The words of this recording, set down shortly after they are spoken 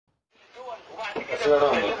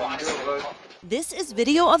This is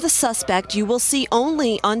video of the suspect you will see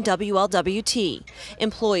only on WLWT.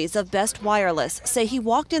 Employees of Best Wireless say he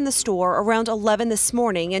walked in the store around 11 this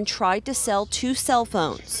morning and tried to sell 2 cell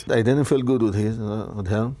phones. I didn't feel good with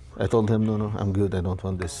him. I told him, no, I'm good. I don't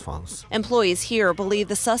want these phones. Employees here believe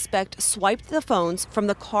the suspect swiped the phones from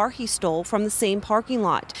the car he stole from the same parking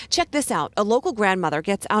lot. Check this out. A local grandmother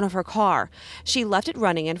gets out of her car. She left it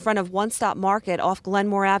running in front of One Stop Market off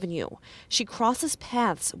Glenmore Avenue. She crosses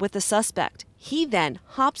paths with the suspect. He then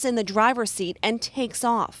hops in the driver's seat and takes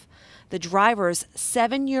off. The driver's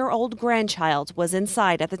 7-year-old grandchild was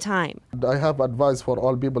inside at the time. I have advice for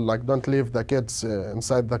all people, like don't leave the kids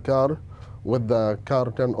inside the car with the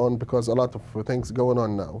car turned on, because a lot of things going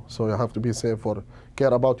on now. So you have to be safe or care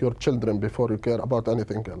about your children before you care about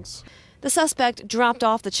anything else. The suspect dropped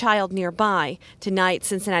off the child nearby. Tonight,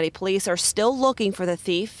 Cincinnati police are still looking for the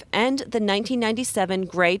thief and the 1997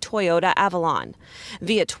 gray Toyota Avalon.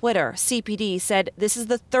 Via Twitter, CPD said this is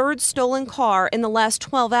the 3rd stolen car in the last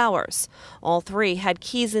 12 hours. All 3 had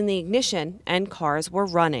keys in the ignition and cars were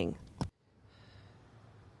running.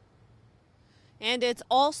 And it's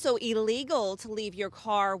also illegal to leave your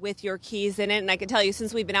car with your keys in it. And I can tell you,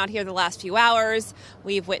 since we've been out here the last few hours,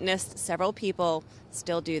 we've witnessed several people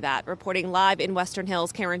still do that. Reporting live in Western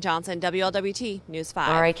Hills, Karen Johnson, WLWT News 5.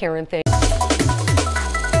 All right, Karen, thanks.